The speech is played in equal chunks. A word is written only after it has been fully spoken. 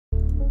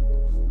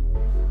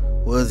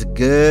What's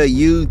good,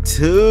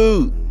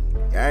 YouTube?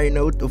 Y'all already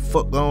know what the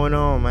fuck going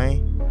on,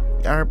 man.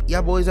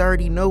 Y'all boys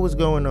already know what's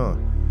going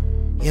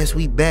on. Yes,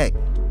 we back.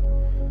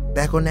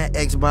 Back on that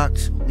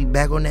Xbox. We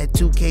back on that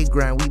 2K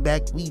grind.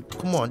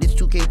 Come on, this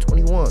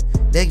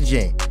 2K21. Next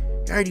gen.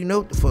 Y'all already know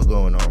what the fuck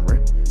going on,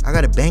 bro. I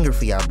got a banger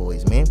for y'all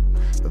boys, man.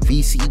 A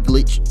VC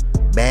glitch,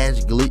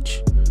 badge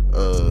glitch,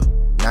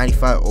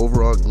 95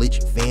 overall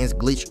glitch, fans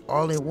glitch,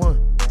 all in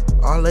one.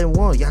 All in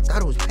one. Y'all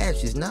thought it was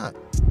patched, it's not.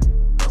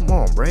 Come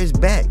on, bro, it's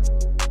back.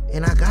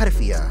 And I got it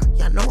for y'all.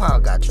 Y'all know how I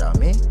got y'all,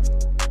 man.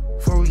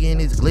 Before we get in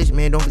this glitch,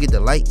 man, don't forget to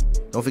like.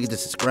 Don't forget to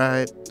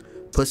subscribe.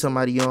 Put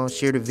somebody on.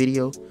 Share the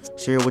video.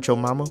 Share it with your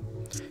mama.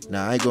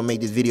 Now, I ain't gonna make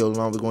this video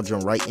long. We're gonna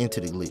jump right into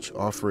the glitch.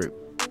 Off rip.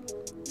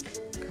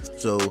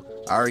 So,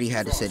 I already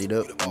had to set it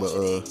up. But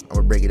I'm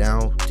gonna break it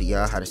down to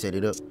y'all how to set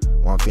it up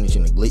while I'm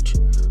finishing the glitch.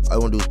 All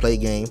you wanna do is play a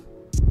game.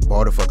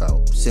 Ball the fuck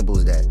out. Simple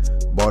as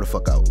that. Ball the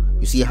fuck out.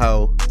 You see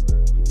how...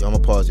 I'm gonna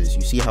pause this.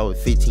 You see how in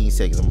 15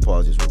 seconds, I'm gonna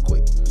pause this real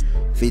quick.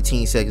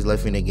 15 seconds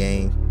left in the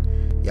game.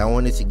 Y'all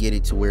wanted to get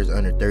it to where it's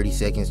under 30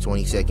 seconds,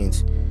 20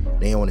 seconds.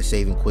 Then y'all want to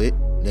save and quit.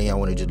 Then y'all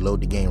want to just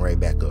load the game right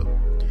back up.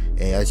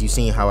 And as you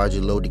seen how I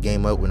just load the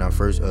game up when I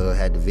first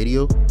had the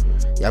video,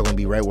 y'all gonna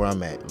be right where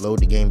I'm at. Load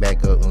the game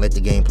back up and let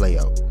the game play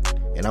out.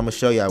 And I'm gonna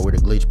show y'all where the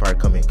glitch part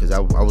come in, because I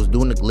was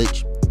doing the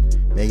glitch,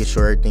 making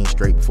sure everything's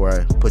straight before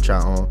I put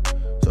y'all on.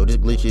 So this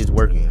glitch is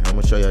working. I'm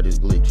gonna show y'all this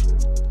glitch.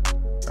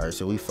 Alright,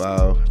 so we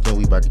filed. I think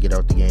we about to get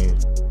out the game.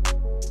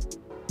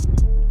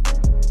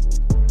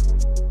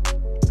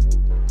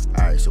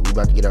 Alright, so we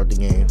about to get out the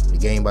game. The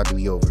game about to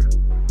be over.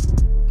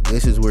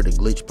 This is where the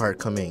glitch part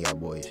come in, y'all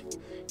boys.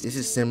 This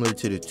is similar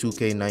to the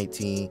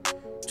 2K19,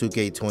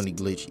 2K20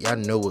 glitch. Y'all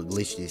know what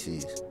glitch this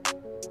is.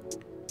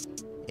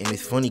 And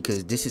it's funny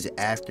because this is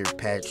after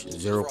patch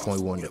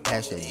 0.1, the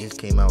patch that just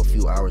came out a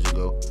few hours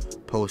ago.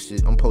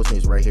 I'm posting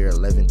this right here at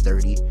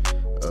 11:30.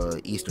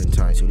 Eastern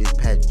time. So this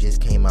patch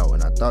just came out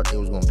and I thought they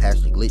was gonna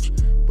patch the glitch,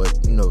 but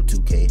you know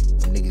 2K,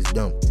 them niggas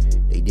dumb.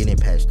 They didn't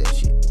patch that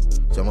shit.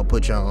 So I'm gonna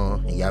put y'all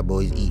on and y'all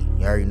boys eat.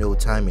 Y'all already know what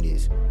time it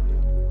is.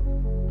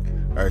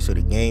 Alright, so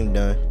the game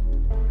done.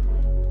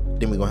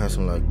 Then we gonna have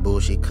some like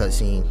bullshit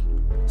cutscene.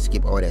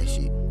 Skip all that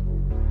shit.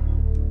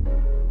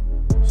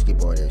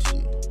 Skip all that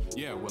shit.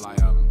 Yeah, well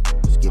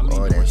skip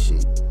all that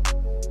shit.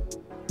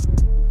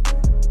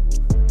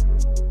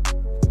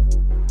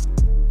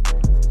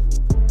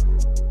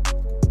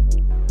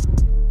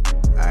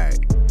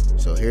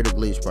 Here the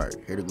glitch part.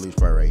 Here the glitch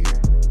part right here.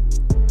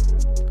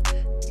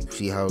 You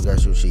see how it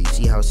got your shit? You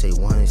see how it say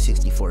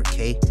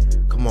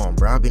 164K? Come on,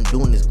 bro. I've been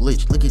doing this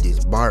glitch. Look at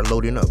this bar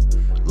loading up.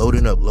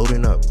 Loading up.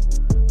 Loading up.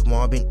 Come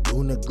on, I've been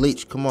doing the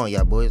glitch. Come on,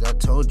 y'all boys. I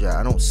told y'all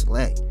I don't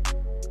slack.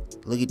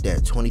 Look at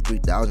that.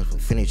 23,000 for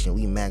finishing.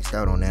 We maxed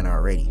out on that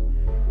already.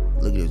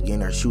 Look at us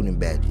getting our shooting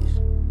badges.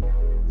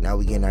 Now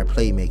we getting our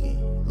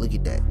playmaking. Look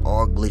at that.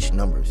 All glitch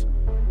numbers.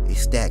 It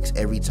stacks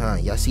every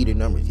time. Y'all see the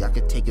numbers. Y'all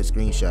could take a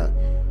screenshot.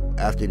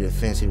 After the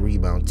defensive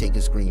rebound, take a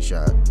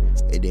screenshot,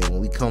 and then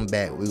when we come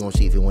back, we're gonna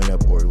see if it went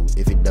up or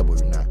if it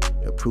doubled or not.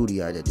 To prove to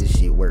y'all that this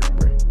shit worked,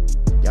 bro.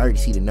 Y'all already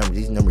see the numbers.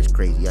 These numbers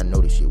crazy. Y'all know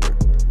this shit work.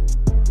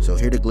 So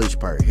here the glitch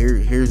part.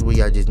 Here's where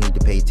y'all just need to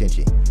pay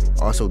attention.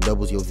 Also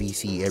doubles your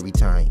VC every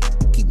time.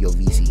 Keep your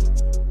VC.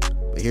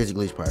 But here's the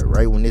glitch part.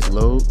 Right when this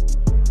load,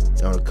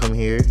 y'all come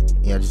here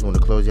and y'all just want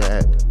to close your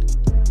app.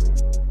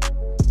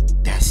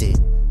 That's it.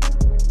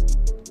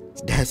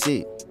 That's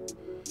it.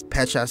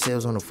 Pat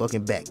yourselves on the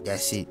fucking back.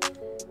 That's it.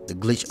 The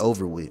glitch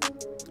over with.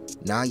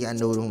 Now y'all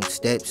know them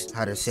steps,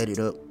 how to set it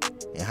up,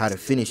 and how to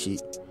finish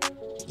it.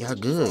 Y'all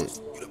good.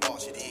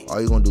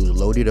 All you gonna do is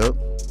load it up.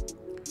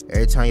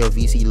 Every time your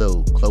VC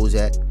load, close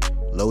that,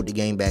 load the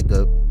game back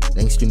up.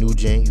 Thanks to new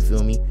gen, you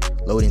feel me?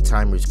 Loading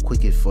timers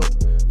quick as fuck.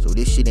 So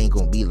this shit ain't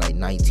gonna be like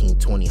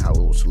 1920, how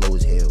it was slow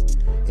as hell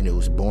and it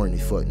was boring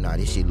as fuck. Nah,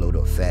 this shit load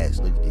up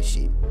fast. Look at this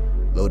shit.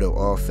 Load up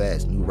all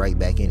fast and you right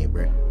back in it,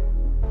 bruh.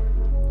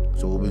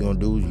 So what we gonna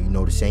do is, you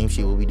know, the same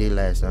shit what we did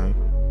last time.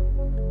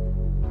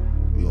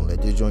 We gonna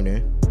let this join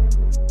in.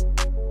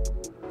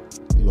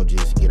 We gonna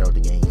just get out the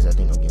game because I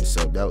think I'm getting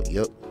subbed out.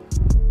 Yup.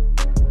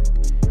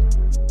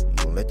 You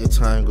gonna let the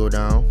time go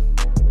down.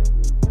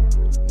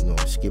 You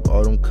gonna skip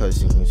all them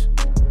cutscenes.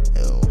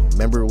 And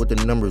remember what the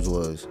numbers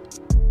was.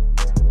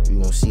 We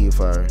gonna see if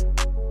our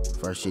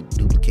shit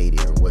duplicated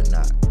or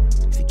whatnot.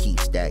 If it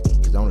keeps stacking.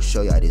 Because I wanna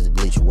show y'all this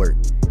glitch work.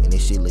 And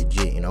this shit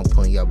legit. And I'm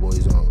putting y'all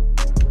boys on.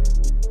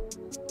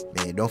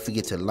 Man, don't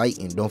forget to like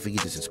and don't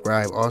forget to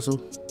subscribe also.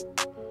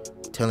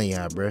 I'm telling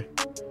y'all, bruh.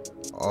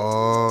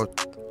 All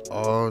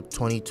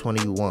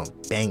 2021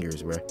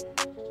 bangers, bruh.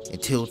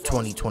 Until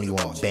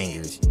 2021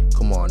 bangers.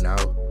 Come on now.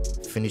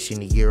 Finishing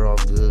the year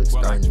off good.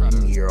 Starting the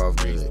new year off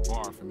good.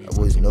 I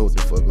always know what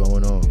the fuck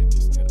going on.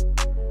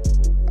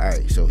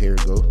 Alright, so here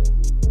it go.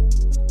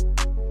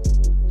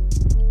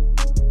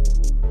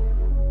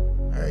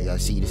 Alright, y'all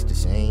see this the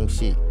same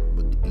shit.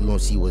 But you gonna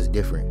see what's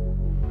different.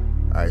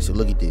 Alright, so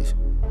look at this.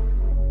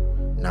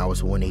 Now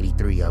it's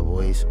 183, y'all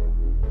boys.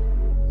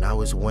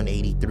 Now it's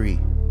 183.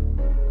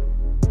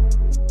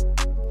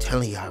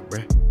 Telling y'all,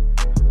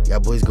 bruh. Y'all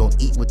boys gonna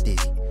eat with this.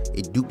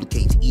 It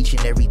duplicates each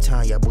and every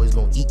time. Y'all boys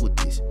gonna eat with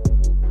this.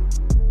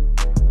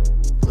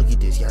 Look at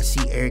this. Y'all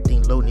see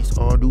everything loading. It's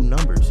all new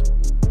numbers.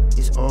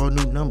 It's all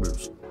new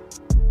numbers.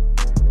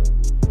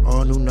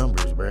 All new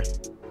numbers, bruh.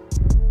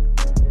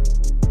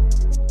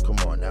 Come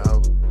on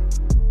now.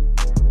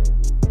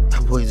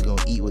 Y'all boys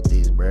gonna eat with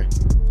this, bruh.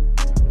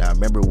 Now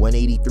remember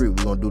 183. We're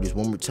gonna do this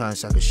one more time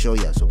so I can show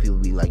y'all. So people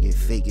be like, it's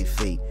fake, it's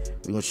fake.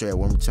 We're gonna show y'all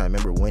one more time.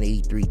 Remember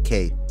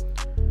 183K.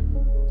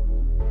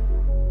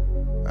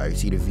 Alright,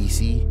 see the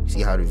VC?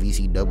 See how the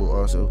VC double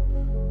also?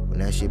 When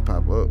that shit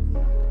pop up,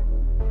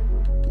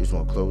 just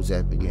wanna close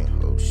app again.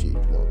 Oh shit, you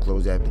wanna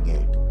close app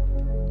again.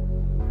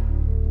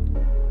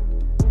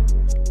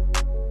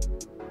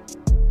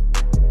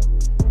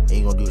 And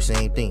you gonna do the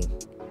same thing.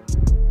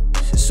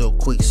 It's just so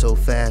quick, so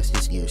fast.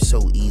 This year,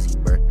 so easy,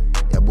 bruh.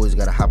 Y'all boys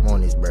gotta hop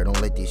on this, bruh.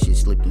 Don't let this shit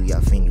slip through y'all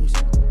fingers.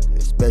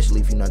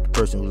 Especially if you're not the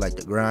person who like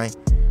to grind.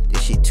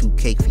 This shit too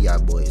cake for y'all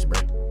boys,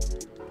 bruh.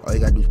 All you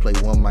gotta do is play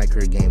one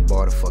micro game,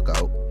 ball the fuck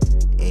out,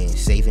 and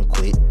save and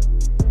quit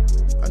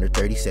under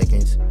 30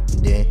 seconds.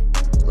 And then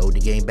load the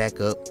game back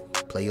up,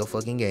 play your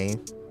fucking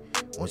game.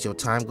 Once your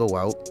time go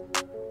out,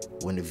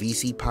 when the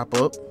VC pop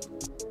up,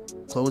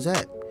 close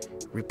that.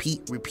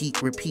 Repeat,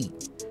 repeat,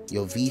 repeat.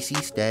 Your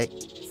VC stack,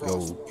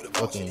 your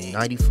fucking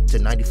 90 to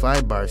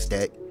 95 bar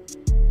stack,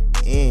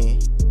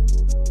 and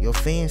your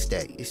fan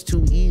stack. It's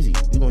too easy.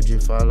 You're gonna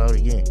just fall out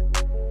again.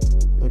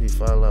 You're gonna just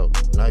fall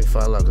out. Now you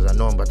fall out because I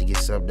know I'm about to get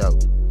subbed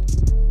out.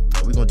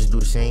 We're gonna just do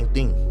the same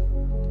thing.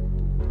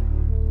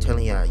 I'm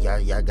telling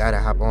y'all gotta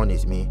hop on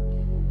this, man.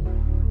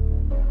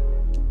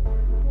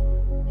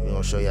 We're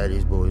gonna show y'all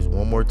this, boys,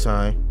 one more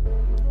time.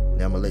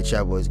 Then I'm gonna let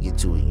y'all boys get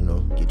to it, you know,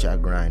 get y'all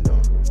grind on.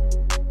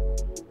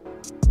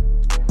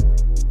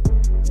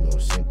 We're gonna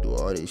sink through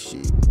all this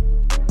shit.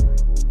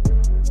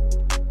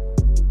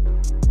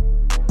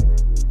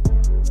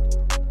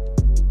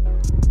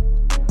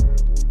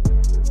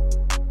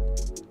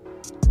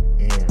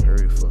 And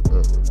hurry the fuck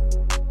up.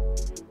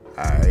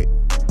 Alright.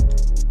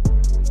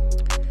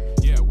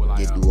 Yeah, well,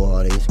 Get through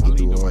all this, get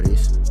through all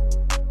this.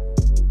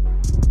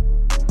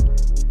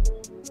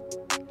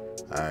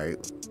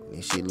 Alright,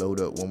 this shit load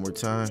up one more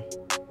time.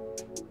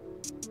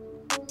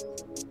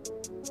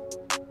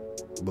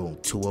 Boom,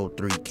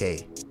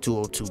 203K,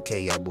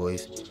 202K, y'all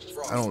boys.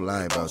 I don't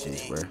lie about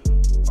this, bruh.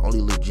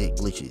 Only legit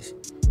glitches.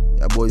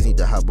 Y'all boys need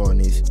to hop on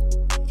this.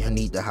 Y'all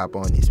need to hop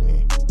on this,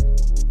 man.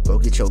 Go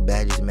get your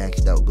badges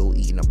maxed out, go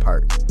eat in the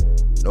park.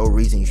 No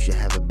reason you should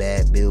have a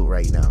bad build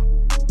right now.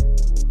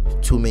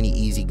 Too many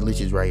easy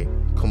glitches right.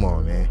 Come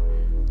on, man.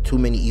 Too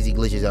many easy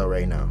glitches out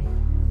right now.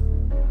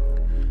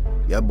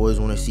 Y'all boys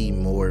want to see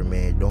more,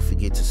 man. Don't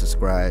forget to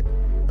subscribe.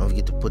 Don't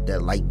forget to put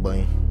that like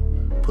button.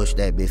 Push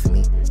that bit for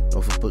me.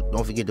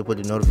 Don't forget to put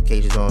the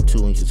notifications on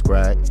too and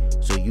subscribe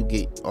so you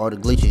get all the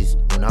glitches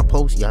when I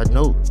post. Y'all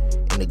know,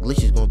 and the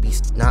glitch is gonna be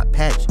not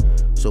patched.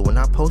 So when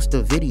I post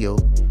a video,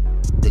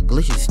 the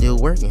glitch is still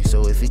working.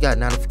 So if you got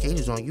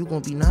notifications on, you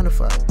gonna be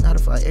notified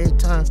every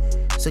time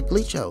it's a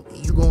glitch out.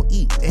 You gonna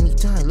eat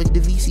anytime. Look at the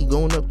VC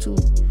going up too.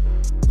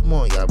 Come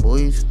on, y'all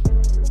boys.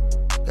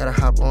 Gotta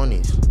hop on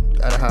this.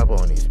 Gotta hop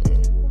on this,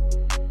 man.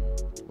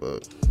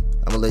 But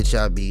I'm gonna let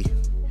y'all be.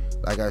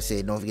 Like I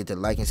said, don't forget to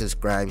like and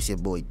subscribe. It's your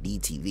boy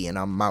DTV, and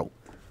I'm out.